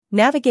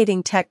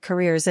Navigating tech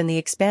careers in the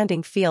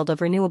expanding field of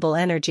renewable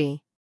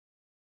energy.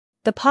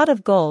 The pot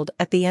of gold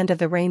at the end of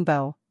the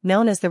rainbow,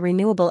 known as the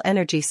renewable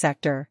energy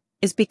sector,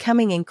 is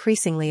becoming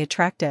increasingly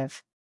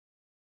attractive.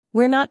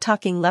 We're not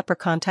talking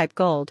leprechaun-type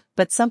gold,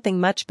 but something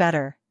much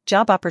better: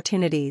 job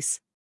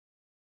opportunities.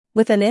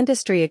 With an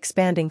industry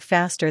expanding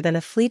faster than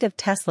a fleet of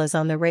Teslas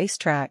on the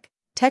racetrack,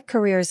 tech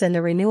careers in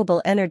the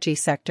renewable energy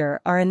sector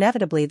are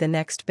inevitably the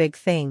next big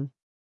thing.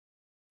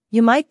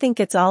 You might think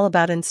it's all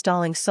about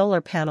installing solar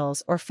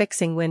panels or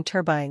fixing wind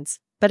turbines,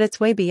 but it's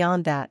way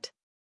beyond that.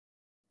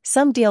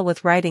 Some deal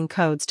with writing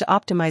codes to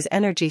optimize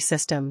energy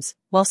systems,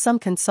 while some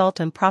consult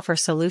and proffer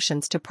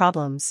solutions to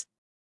problems.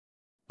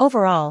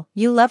 Overall,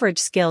 you leverage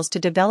skills to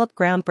develop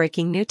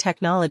groundbreaking new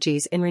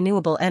technologies in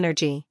renewable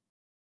energy.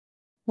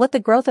 What the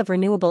growth of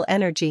renewable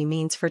energy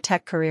means for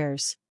tech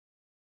careers.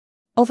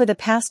 Over the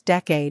past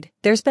decade,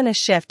 there's been a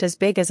shift as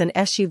big as an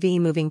SUV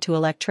moving to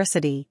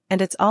electricity,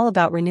 and it's all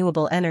about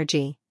renewable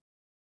energy.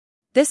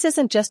 This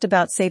isn't just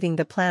about saving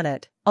the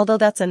planet, although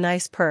that's a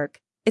nice perk.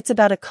 It's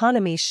about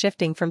economies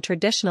shifting from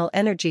traditional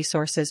energy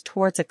sources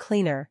towards a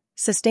cleaner,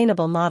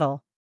 sustainable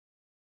model.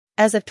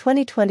 As of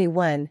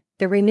 2021,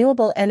 the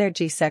renewable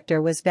energy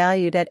sector was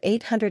valued at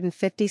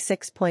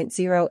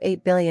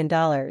 $856.08 billion,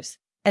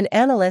 and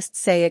analysts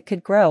say it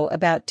could grow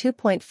about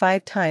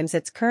 2.5 times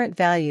its current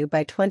value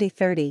by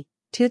 2030,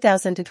 to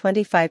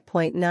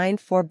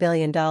 $25.94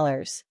 billion.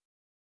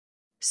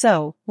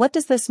 So, what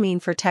does this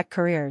mean for tech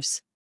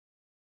careers?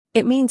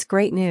 It means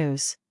great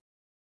news.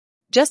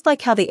 Just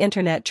like how the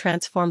internet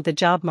transformed the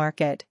job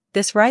market,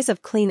 this rise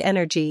of clean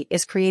energy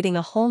is creating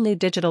a whole new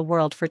digital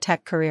world for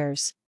tech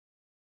careers.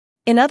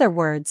 In other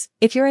words,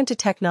 if you're into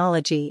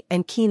technology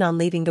and keen on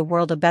leaving the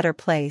world a better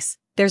place,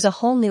 there's a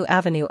whole new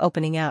avenue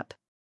opening up.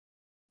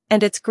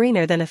 And it's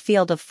greener than a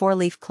field of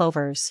four-leaf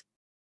clovers.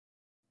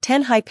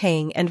 10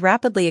 high-paying and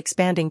rapidly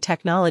expanding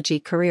technology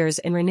careers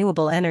in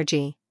renewable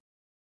energy.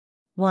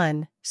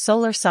 1.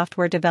 Solar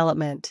software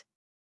development.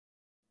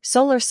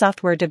 Solar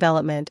software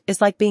development is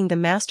like being the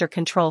master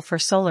control for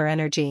solar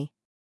energy.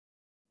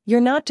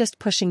 You're not just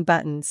pushing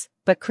buttons,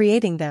 but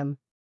creating them.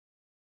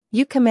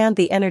 You command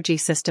the energy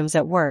systems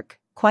at work,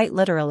 quite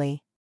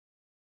literally.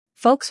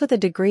 Folks with a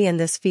degree in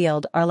this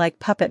field are like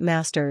puppet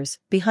masters,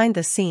 behind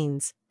the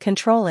scenes,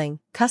 controlling,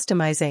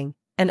 customizing,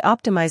 and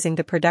optimizing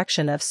the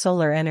production of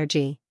solar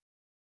energy.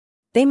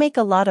 They make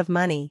a lot of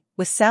money,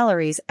 with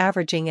salaries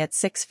averaging at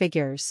 6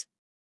 figures.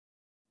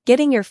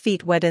 Getting your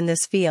feet wet in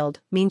this field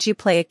means you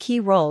play a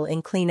key role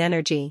in clean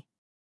energy.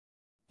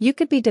 You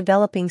could be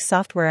developing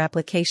software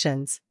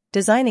applications,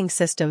 designing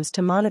systems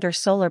to monitor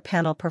solar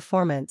panel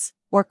performance,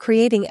 or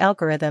creating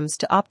algorithms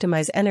to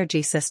optimize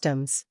energy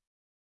systems.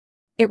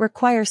 It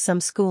requires some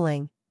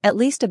schooling, at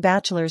least a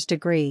bachelor's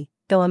degree,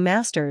 though a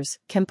master's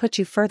can put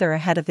you further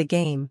ahead of the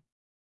game.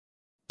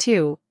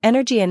 2.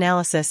 Energy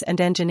analysis and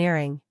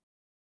engineering.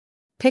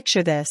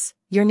 Picture this: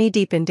 you're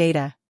knee-deep in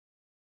data.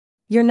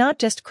 You're not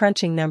just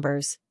crunching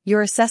numbers,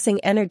 you're assessing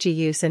energy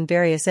use in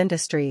various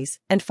industries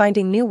and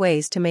finding new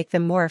ways to make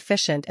them more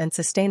efficient and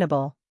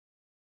sustainable.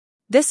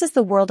 This is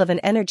the world of an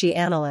energy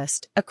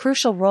analyst, a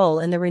crucial role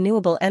in the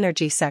renewable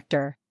energy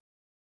sector.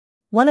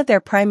 One of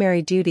their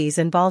primary duties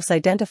involves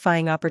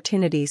identifying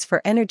opportunities for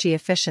energy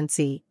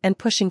efficiency and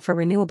pushing for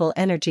renewable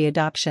energy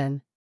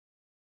adoption.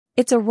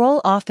 It's a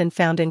role often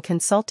found in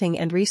consulting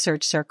and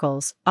research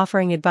circles,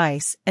 offering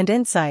advice and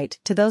insight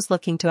to those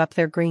looking to up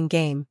their green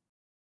game.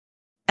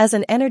 As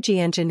an energy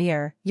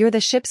engineer, you're the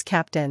ship's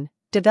captain,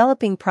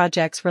 developing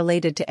projects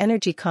related to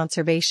energy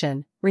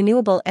conservation,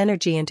 renewable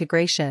energy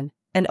integration,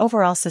 and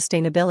overall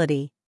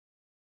sustainability.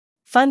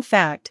 Fun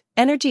fact: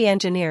 energy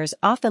engineers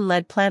often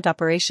led plant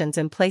operations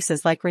in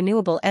places like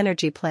renewable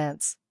energy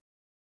plants.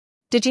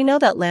 Did you know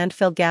that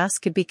landfill gas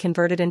could be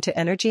converted into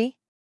energy?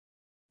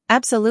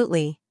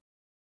 Absolutely.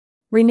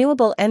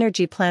 Renewable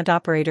energy plant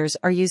operators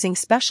are using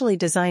specially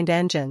designed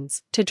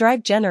engines to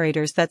drive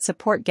generators that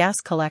support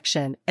gas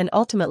collection and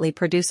ultimately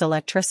produce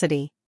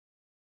electricity.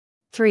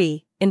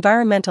 3.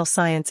 Environmental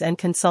science and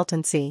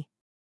consultancy.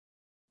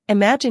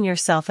 Imagine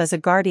yourself as a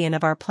guardian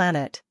of our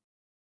planet.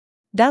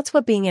 That's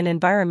what being an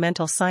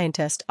environmental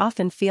scientist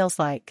often feels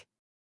like.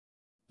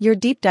 You're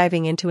deep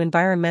diving into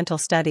environmental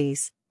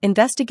studies,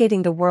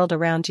 investigating the world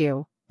around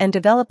you, and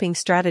developing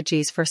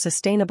strategies for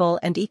sustainable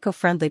and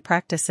eco-friendly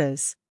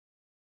practices.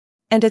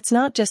 And it's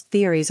not just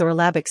theories or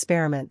lab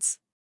experiments.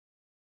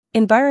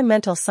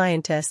 Environmental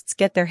scientists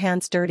get their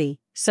hands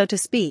dirty, so to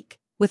speak,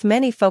 with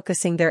many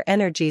focusing their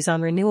energies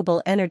on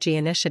renewable energy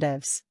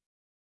initiatives.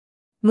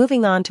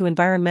 Moving on to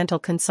environmental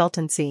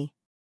consultancy.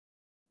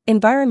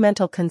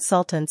 Environmental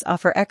consultants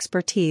offer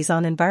expertise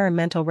on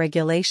environmental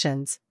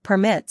regulations,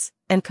 permits,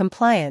 and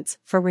compliance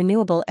for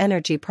renewable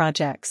energy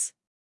projects.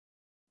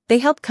 They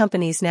help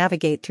companies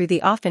navigate through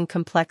the often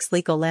complex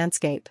legal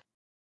landscape.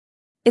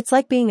 It's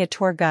like being a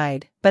tour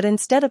guide, but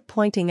instead of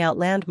pointing out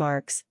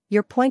landmarks,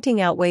 you're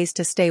pointing out ways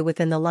to stay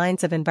within the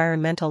lines of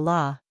environmental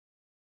law.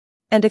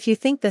 And if you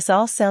think this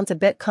all sounds a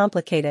bit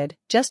complicated,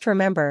 just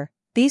remember,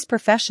 these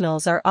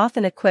professionals are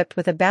often equipped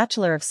with a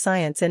Bachelor of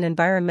Science in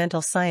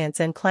Environmental Science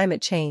and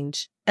Climate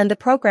Change, And the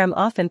program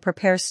often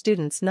prepares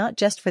students not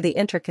just for the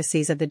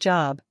intricacies of the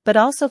job, but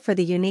also for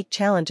the unique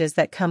challenges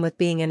that come with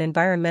being an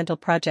environmental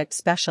project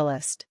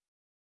specialist.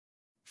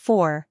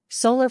 4.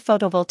 Solar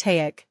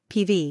photovoltaic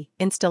 (PV)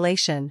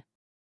 installation.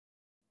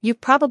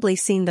 You've probably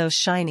seen those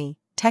shiny,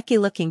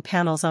 techy-looking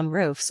panels on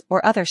roofs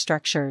or other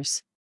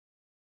structures.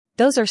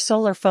 Those are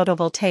solar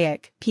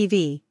photovoltaic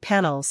 (PV)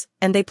 panels,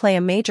 and they play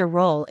a major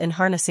role in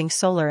harnessing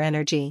solar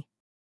energy.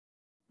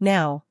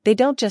 Now, they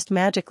don't just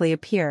magically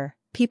appear,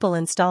 people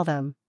install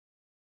them.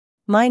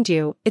 Mind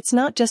you, it's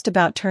not just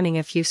about turning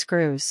a few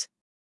screws.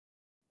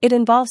 It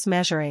involves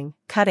measuring,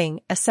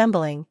 cutting,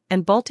 assembling,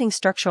 and bolting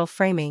structural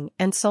framing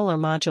and solar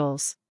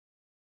modules.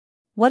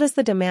 What is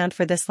the demand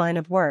for this line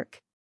of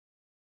work?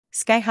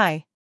 Sky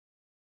high.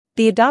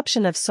 The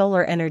adoption of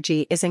solar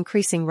energy is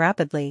increasing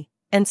rapidly,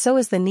 and so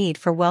is the need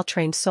for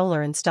well-trained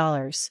solar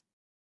installers.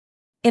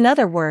 In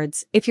other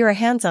words, if you're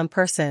a hands-on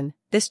person,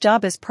 this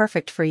job is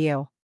perfect for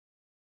you.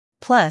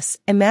 Plus,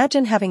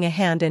 imagine having a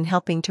hand in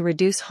helping to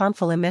reduce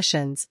harmful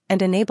emissions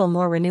and enable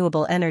more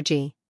renewable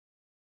energy.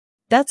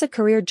 That's a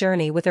career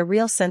journey with a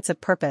real sense of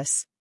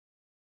purpose.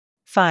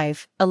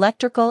 5.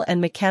 Electrical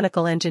and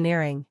mechanical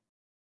engineering.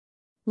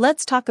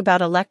 Let's talk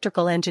about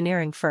electrical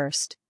engineering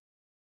first.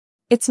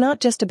 It's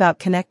not just about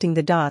connecting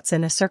the dots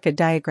in a circuit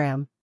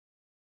diagram.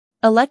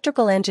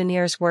 Electrical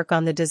engineers work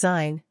on the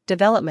design,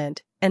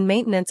 development, and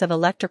maintenance of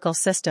electrical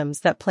systems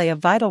that play a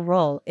vital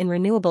role in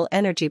renewable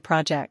energy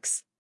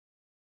projects.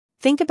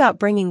 Think about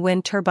bringing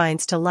wind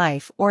turbines to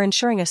life or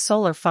ensuring a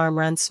solar farm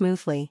runs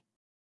smoothly.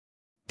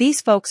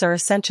 These folks are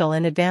essential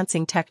in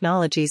advancing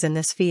technologies in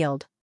this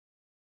field.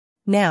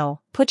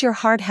 Now, put your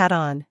hard hat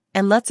on,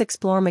 and let's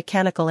explore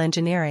mechanical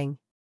engineering.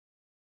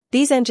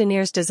 These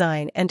engineers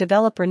design and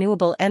develop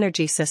renewable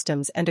energy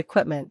systems and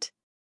equipment.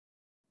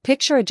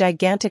 Picture a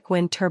gigantic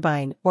wind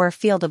turbine or a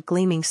field of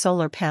gleaming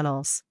solar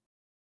panels.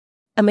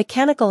 A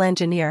mechanical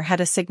engineer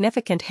had a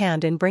significant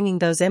hand in bringing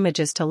those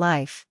images to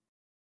life.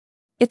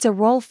 It's a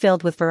role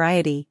filled with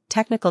variety,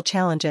 technical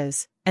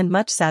challenges, and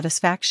much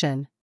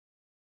satisfaction.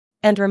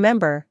 And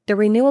remember, the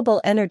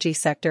renewable energy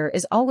sector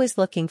is always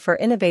looking for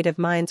innovative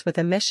minds with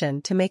a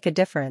mission to make a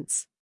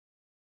difference.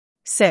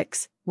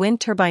 6. Wind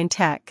turbine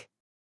tech.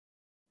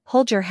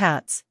 Hold your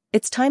hats,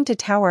 it's time to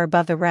tower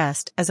above the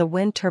rest as a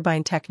wind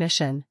turbine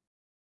technician.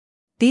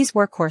 These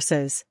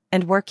workhorses,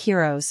 and work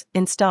heroes,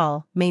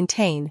 install,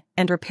 maintain,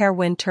 and repair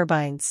wind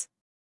turbines.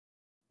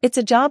 It's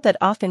a job that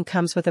often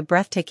comes with a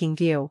breathtaking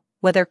view,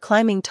 whether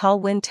climbing tall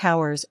wind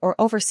towers or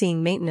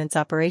overseeing maintenance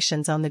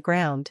operations on the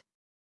ground.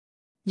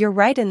 You're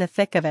right in the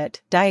thick of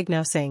it,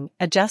 diagnosing,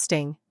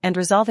 adjusting, and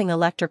resolving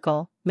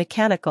electrical,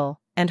 mechanical,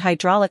 and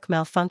hydraulic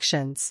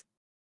malfunctions.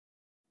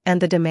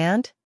 And the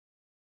demand?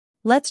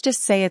 Let's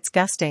just say it's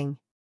gusting.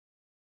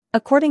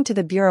 According to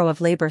the Bureau of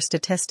Labor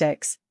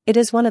Statistics, it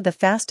is one of the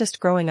fastest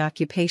growing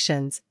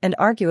occupations and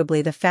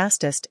arguably the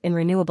fastest in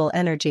renewable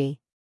energy.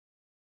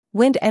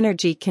 Wind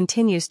energy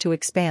continues to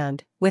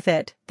expand, with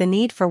it, the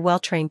need for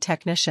well-trained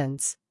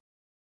technicians.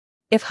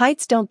 If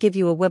heights don't give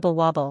you a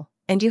wibble-wobble,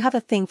 and you have a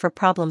thing for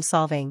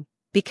problem-solving,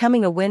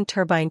 becoming a wind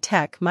turbine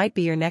tech might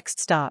be your next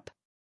stop.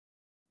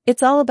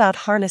 It's all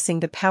about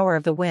harnessing the power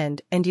of the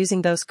wind and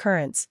using those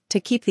currents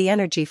to keep the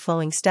energy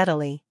flowing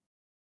steadily.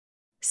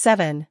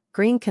 7.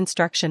 Green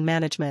construction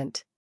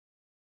management.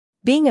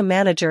 Being a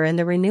manager in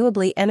the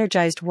renewably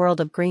energized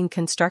world of green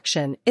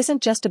construction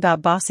isn't just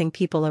about bossing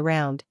people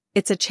around.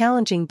 It's a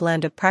challenging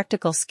blend of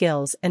practical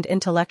skills and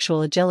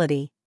intellectual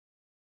agility.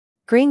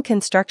 Green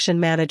construction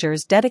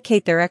managers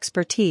dedicate their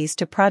expertise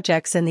to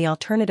projects in the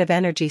alternative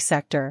energy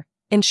sector,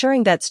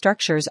 ensuring that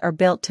structures are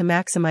built to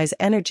maximize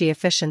energy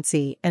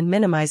efficiency and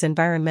minimize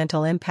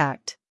environmental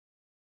impact.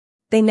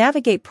 They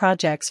navigate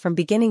projects from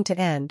beginning to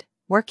end,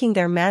 working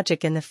their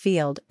magic in the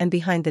field and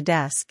behind the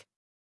desk.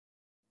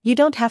 You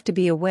don't have to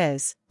be a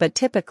whiz, but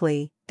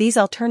typically, these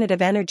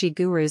alternative energy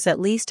gurus at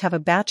least have a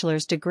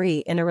bachelor's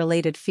degree in a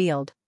related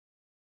field.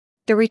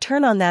 The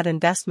return on that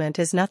investment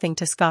is nothing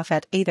to scoff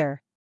at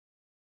either.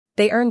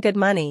 They earn good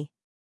money.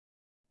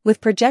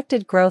 With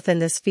projected growth in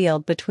this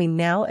field between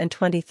now and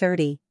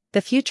 2030,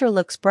 the future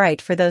looks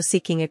bright for those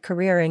seeking a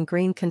career in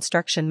green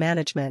construction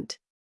management.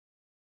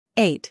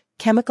 8.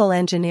 Chemical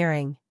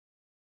engineering.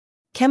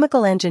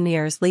 Chemical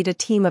engineers lead a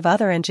team of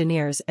other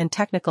engineers and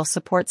technical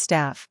support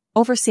staff,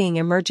 overseeing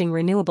emerging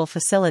renewable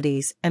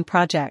facilities and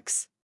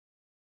projects.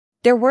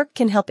 Their work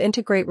can help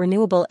integrate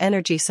renewable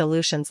energy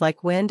solutions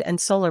like wind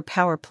and solar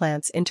power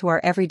plants into our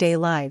everyday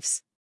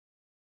lives.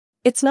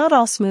 It's not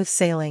all smooth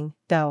sailing,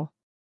 though.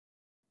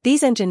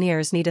 These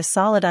engineers need a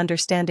solid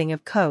understanding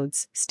of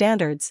codes,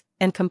 standards,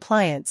 and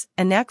compliance,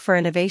 a knack for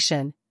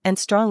innovation, and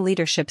strong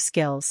leadership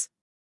skills.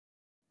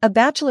 A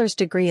bachelor's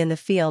degree in the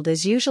field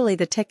is usually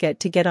the ticket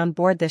to get on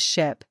board this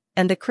ship,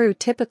 and the crew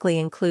typically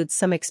includes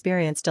some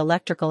experienced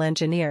electrical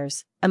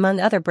engineers, among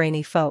other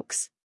brainy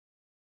folks.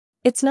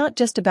 It's not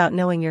just about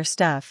knowing your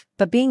stuff,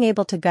 but being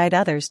able to guide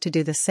others to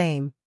do the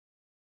same.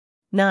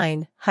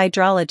 9.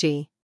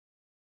 Hydrology.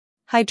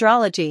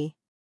 Hydrology.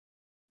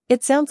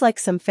 It sounds like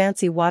some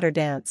fancy water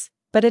dance,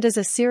 But it is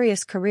a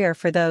serious career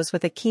for those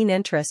with a keen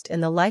interest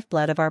in the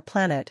lifeblood of our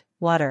planet,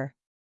 water.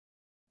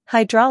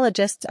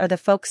 Hydrologists are the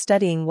folks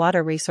studying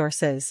water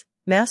resources,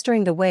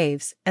 mastering the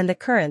waves and the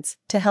currents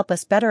to help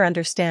us better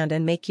understand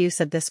and make use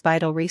of this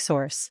vital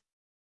resource.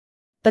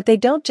 But they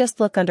don't just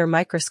look under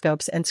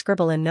microscopes and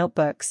scribble in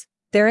notebooks,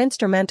 they're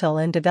instrumental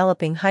in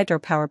developing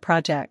hydropower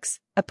projects,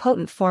 a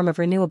potent form of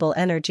renewable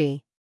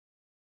energy.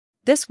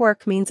 This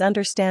work means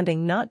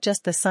understanding not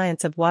just the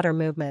science of water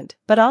movement,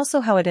 but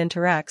also how it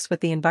interacts with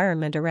the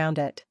environment around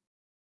it.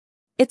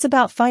 It's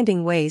about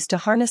finding ways to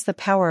harness the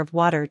power of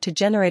water to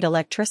generate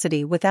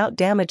electricity without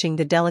damaging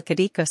the delicate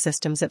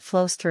ecosystems it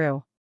flows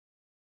through.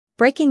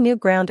 Breaking new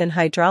ground in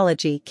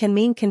hydrology can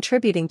mean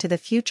contributing to the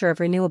future of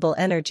renewable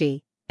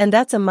energy, and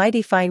that's a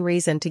mighty fine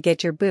reason to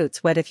get your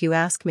boots wet if you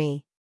ask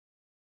me.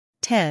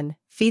 10.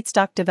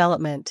 Feedstock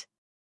development.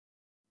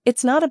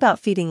 It's not about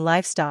feeding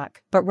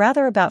livestock, but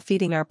rather about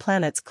feeding our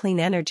planet's clean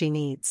energy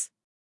needs.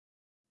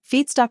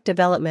 Feedstock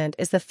development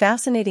is the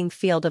fascinating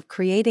field of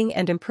creating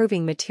and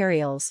improving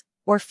materials,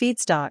 or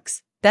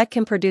feedstocks, that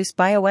can produce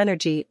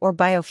bioenergy or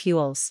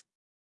biofuels.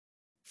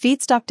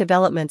 Feedstock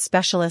development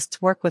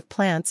specialists work with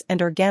plants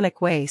and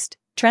organic waste,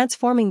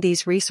 transforming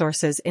these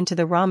resources into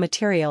the raw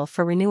material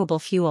for renewable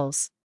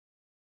fuels.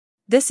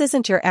 This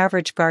isn't your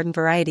average garden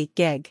variety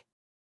gig.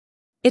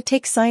 It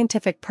takes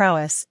scientific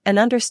prowess, an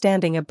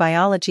understanding of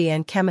biology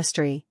and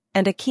chemistry,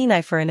 and a keen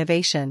eye for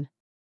innovation.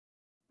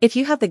 If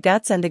you have the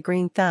guts and the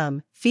green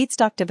thumb,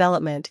 feedstock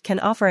development can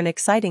offer an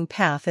exciting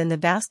path in the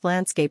vast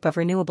landscape of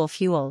renewable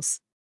fuels.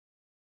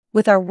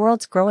 With our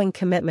world's growing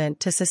commitment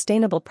to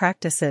sustainable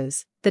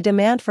practices, the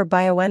demand for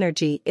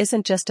bioenergy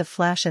isn't just a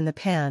flash in the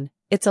pan,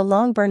 it's a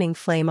long-burning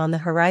flame on the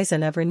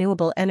horizon of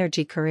renewable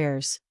energy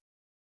careers.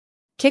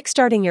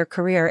 Kickstarting your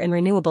career in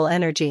renewable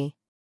energy.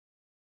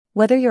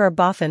 Whether you're a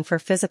boffin for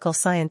physical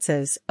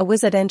sciences, a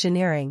whiz at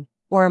engineering,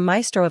 or a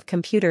maestro of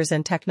computers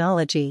and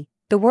technology,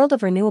 the world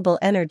of renewable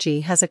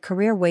energy has a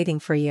career waiting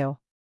for you.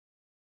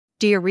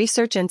 Do your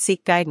research and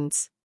seek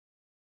guidance.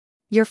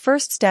 Your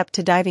first step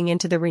to diving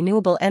into the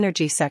renewable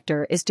energy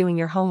sector is doing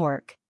your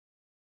homework.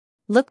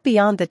 Look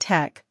beyond the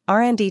tech.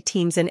 R&D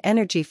teams in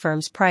energy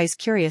firms prize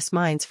curious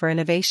minds for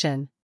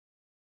innovation.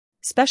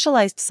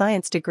 Specialized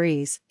science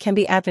degrees can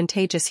be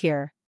advantageous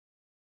here.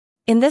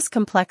 In this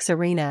complex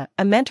arena,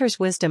 a mentor's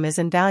wisdom is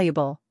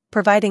invaluable,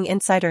 providing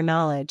insider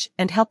knowledge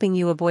and helping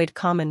you avoid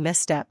common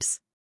missteps.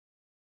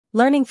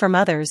 Learning from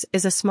others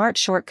is a smart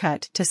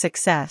shortcut to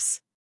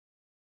success.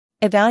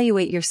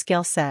 Evaluate your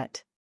skill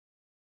set.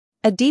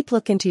 A deep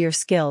look into your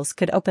skills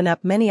could open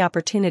up many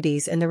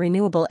opportunities in the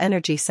renewable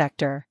energy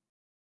sector.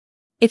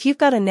 If you've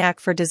got a knack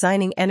for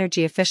designing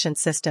energy-efficient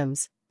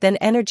systems, then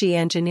energy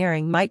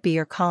engineering might be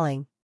your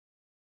calling.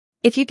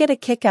 If you get a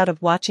kick out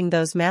of watching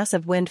those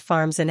massive wind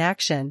farms in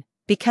action,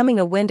 becoming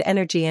a wind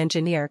energy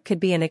engineer could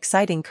be an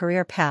exciting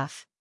career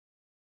path.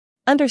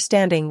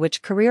 Understanding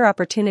which career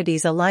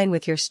opportunities align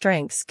with your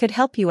strengths could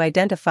help you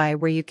identify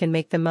where you can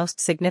make the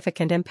most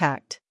significant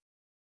impact.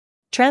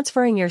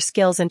 Transferring your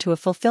skills into a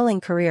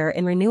fulfilling career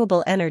in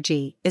renewable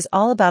energy is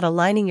all about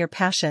aligning your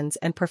passions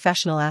and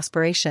professional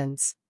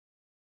aspirations.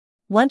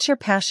 Once your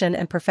passion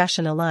and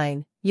profession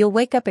align, you'll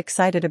wake up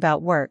excited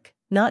about work,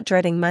 not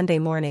dreading Monday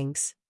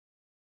mornings.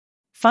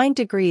 Find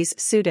degrees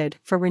suited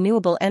for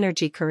renewable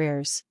energy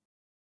careers.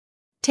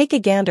 Take a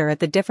gander at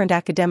the different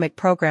academic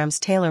programs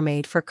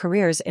tailor-made for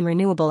careers in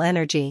renewable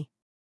energy.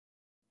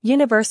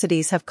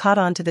 Universities have caught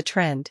on to the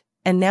trend,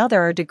 and now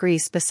there are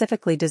degrees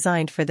specifically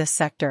designed for this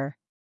sector.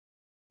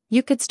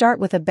 You could start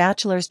with a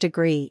bachelor's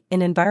degree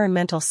in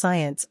environmental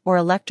science or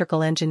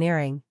electrical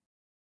engineering.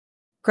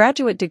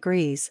 Graduate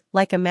degrees,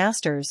 like a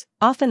master's,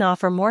 often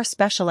offer more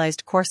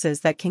specialized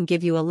courses that can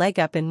give you a leg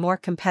up in more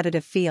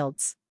competitive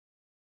fields.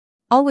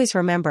 Always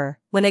remember,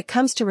 when it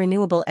comes to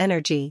renewable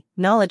energy,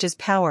 knowledge is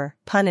power,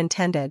 pun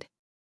intended.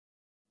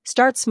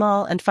 Start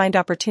small and find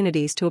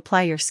opportunities to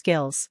apply your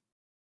skills.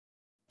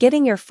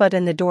 Getting your foot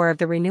in the door of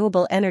the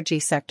renewable energy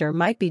sector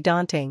might be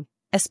daunting,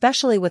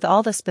 especially with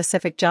all the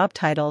specific job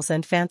titles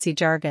and fancy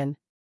jargon.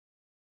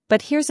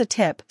 But here's a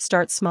tip: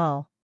 start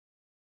small.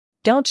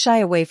 Don't shy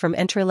away from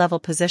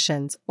entry-level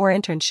positions or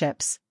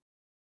internships.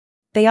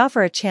 They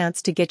offer a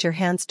chance to get your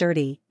hands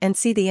dirty and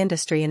see the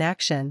industry in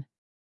action.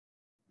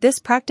 This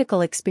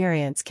practical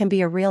experience can be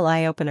a real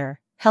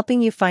eye-opener,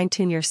 helping you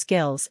fine-tune your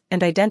skills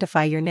and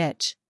identify your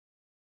niche.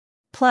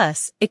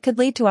 Plus, it could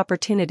lead to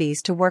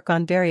opportunities to work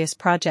on various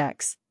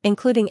projects,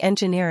 including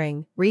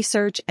engineering,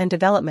 research and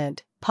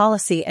development,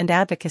 policy and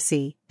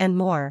advocacy, and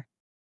more.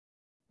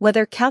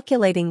 Whether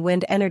calculating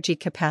wind energy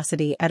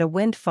capacity at a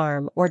wind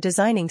farm or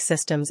designing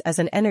systems as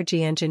an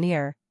energy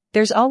engineer,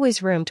 there's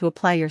always room to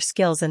apply your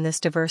skills in this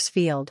diverse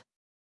field.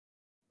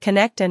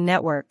 Connect and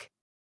network.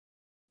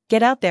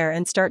 Get out there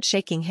and start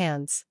shaking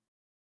hands.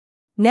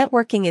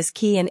 Networking is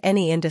key in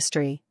any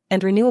industry,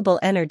 and renewable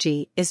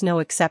energy is no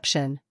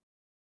exception.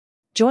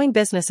 Join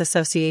business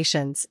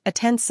associations,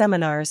 attend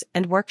seminars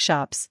and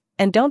workshops,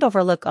 and don't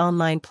overlook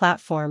online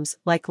platforms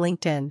like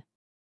LinkedIn.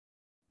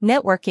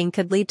 Networking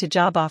could lead to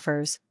job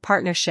offers,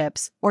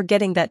 partnerships, or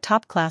getting that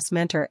top-class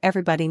mentor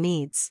everybody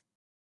needs.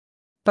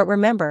 But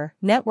remember,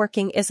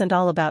 networking isn't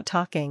all about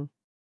talking.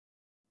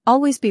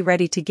 Always be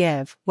ready to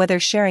give, whether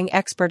sharing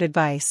expert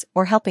advice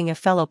or helping a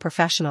fellow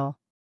professional.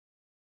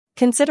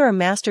 Consider a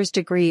master's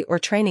degree or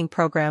training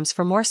programs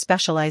for more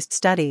specialized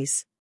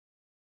studies.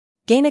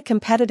 Gain a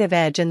competitive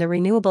edge in the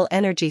renewable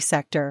energy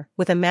sector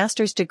with a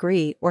master's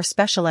degree or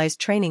specialized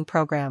training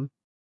program.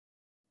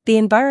 The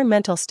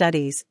Environmental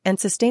Studies and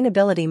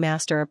Sustainability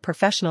Master of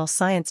Professional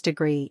Science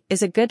degree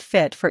is a good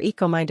fit for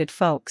eco-minded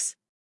folks.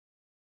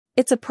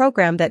 It's a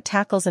program that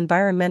tackles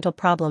environmental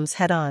problems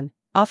head-on,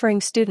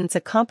 offering students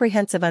a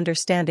comprehensive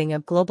understanding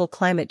of global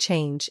climate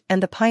change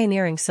and the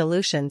pioneering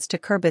solutions to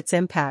curb its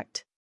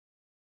impact.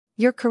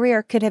 Your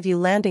career could have you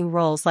landing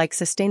roles like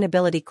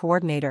sustainability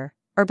coordinator,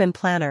 urban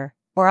planner,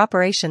 or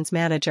operations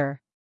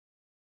manager.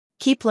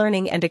 Keep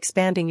learning and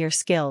expanding your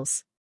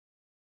skills.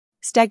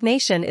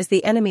 Stagnation is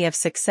the enemy of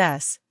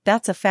success,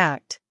 that's a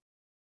fact.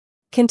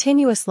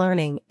 Continuous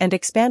learning and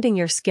expanding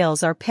your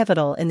skills are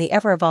pivotal in the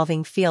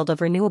ever-evolving field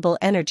of renewable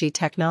energy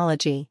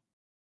technology.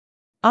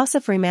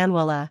 Asif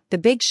Rimanwala, the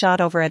big shot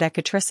over at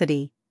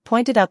Ecotricity,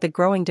 pointed out the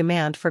growing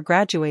demand for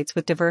graduates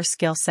with diverse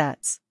skill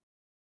sets.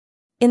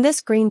 In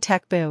this green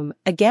tech boom,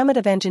 a gamut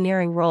of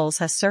engineering roles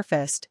has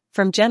surfaced,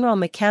 from general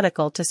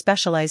mechanical to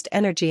specialized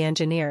energy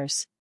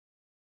engineers.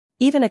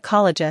 Even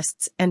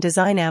ecologists and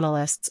design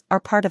analysts are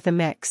part of the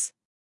mix.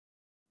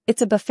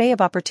 It's a buffet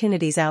of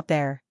opportunities out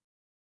there.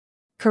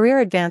 Career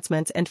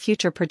advancements and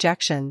future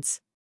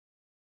projections.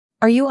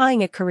 Are you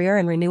eyeing a career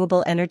in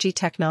renewable energy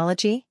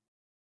technology?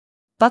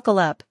 Buckle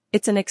up,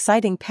 it's an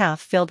exciting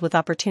path filled with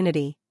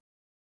opportunity.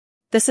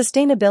 The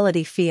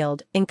sustainability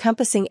field,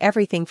 encompassing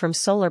everything from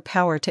solar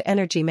power to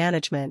energy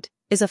management,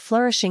 is a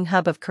flourishing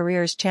hub of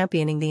careers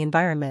championing the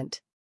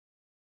environment.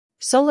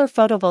 Solar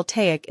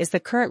photovoltaic is the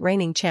current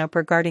reigning champ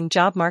regarding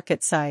job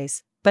market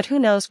size, but who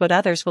knows what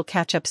others will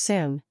catch up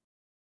soon.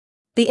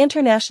 The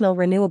International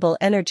Renewable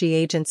Energy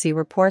Agency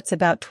reports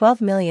about 12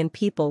 million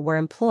people were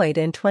employed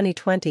in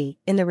 2020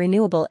 in the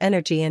renewable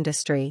energy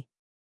industry.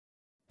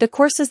 The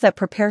courses that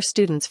prepare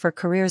students for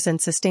careers in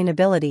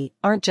sustainability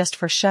aren't just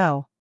for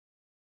show.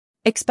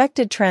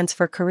 Expected trends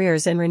for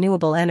careers in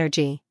renewable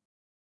energy.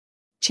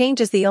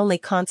 Change is the only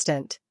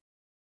constant.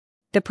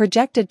 The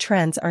projected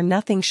trends are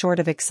nothing short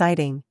of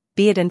exciting,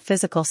 be it in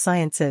physical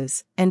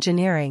sciences,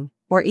 engineering,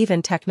 or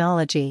even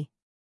technology.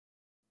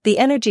 The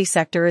energy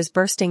sector is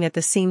bursting at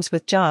the seams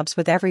with jobs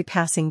with every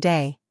passing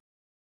day.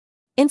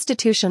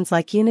 Institutions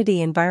like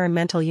Unity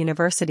Environmental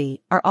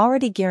University are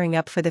already gearing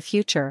up for the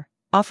future,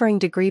 offering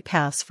degree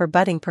paths for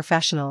budding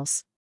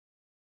professionals.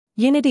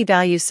 Unity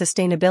values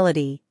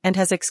sustainability and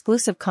has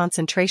exclusive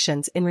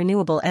concentrations in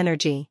renewable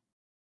energy.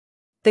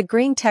 The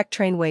green tech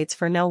train waits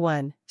for no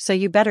one, so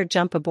you better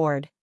jump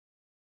aboard.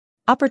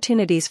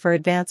 Opportunities for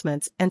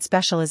advancements and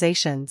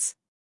specializations.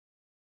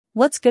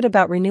 What's good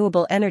about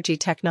renewable energy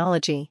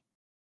technology?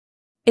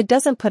 It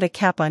doesn't put a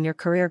cap on your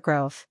career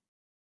growth.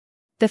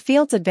 The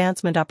field's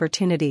advancement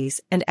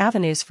opportunities and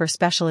avenues for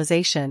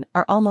specialization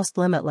are almost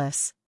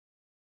limitless.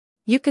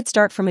 You could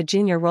start from a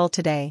junior role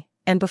today,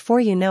 and before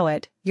you know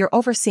it, you're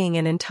overseeing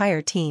an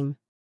entire team.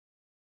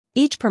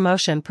 Each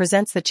promotion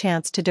presents the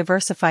chance to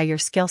diversify your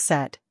skill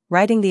set,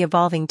 riding the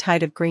evolving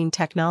tide of green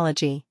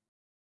technology.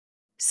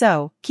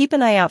 So, keep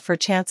an eye out for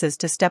chances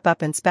to step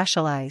up and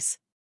specialize.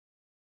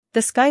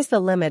 The sky's the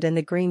limit in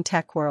the green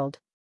tech world.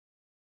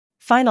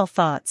 Final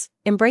thoughts: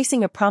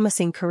 embracing a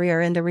promising career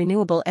in the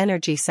renewable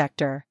energy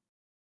sector.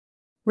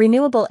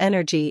 Renewable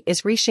energy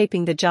is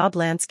reshaping the job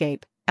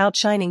landscape,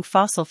 outshining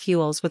fossil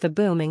fuels with a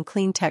boom in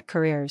clean tech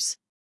careers.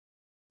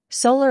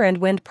 Solar and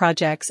wind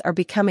projects are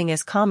becoming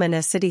as common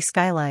as city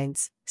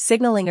skylines,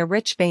 signaling a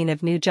rich vein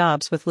of new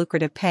jobs with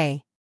lucrative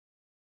pay.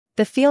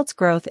 The field's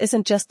growth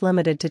isn't just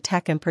limited to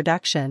tech and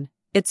production,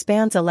 it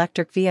spans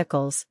electric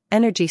vehicles,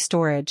 energy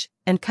storage,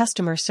 and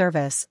customer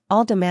service,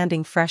 all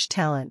demanding fresh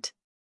talent.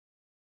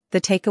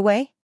 The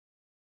takeaway?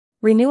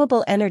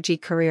 Renewable energy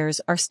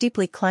careers are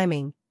steeply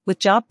climbing, with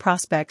job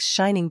prospects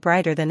shining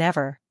brighter than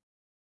ever.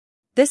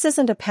 This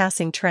isn't a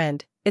passing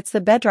trend, it's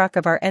the bedrock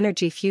of our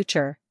energy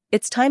future.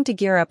 It's time to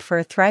gear up for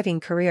a thriving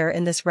career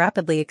in this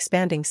rapidly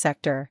expanding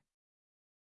sector.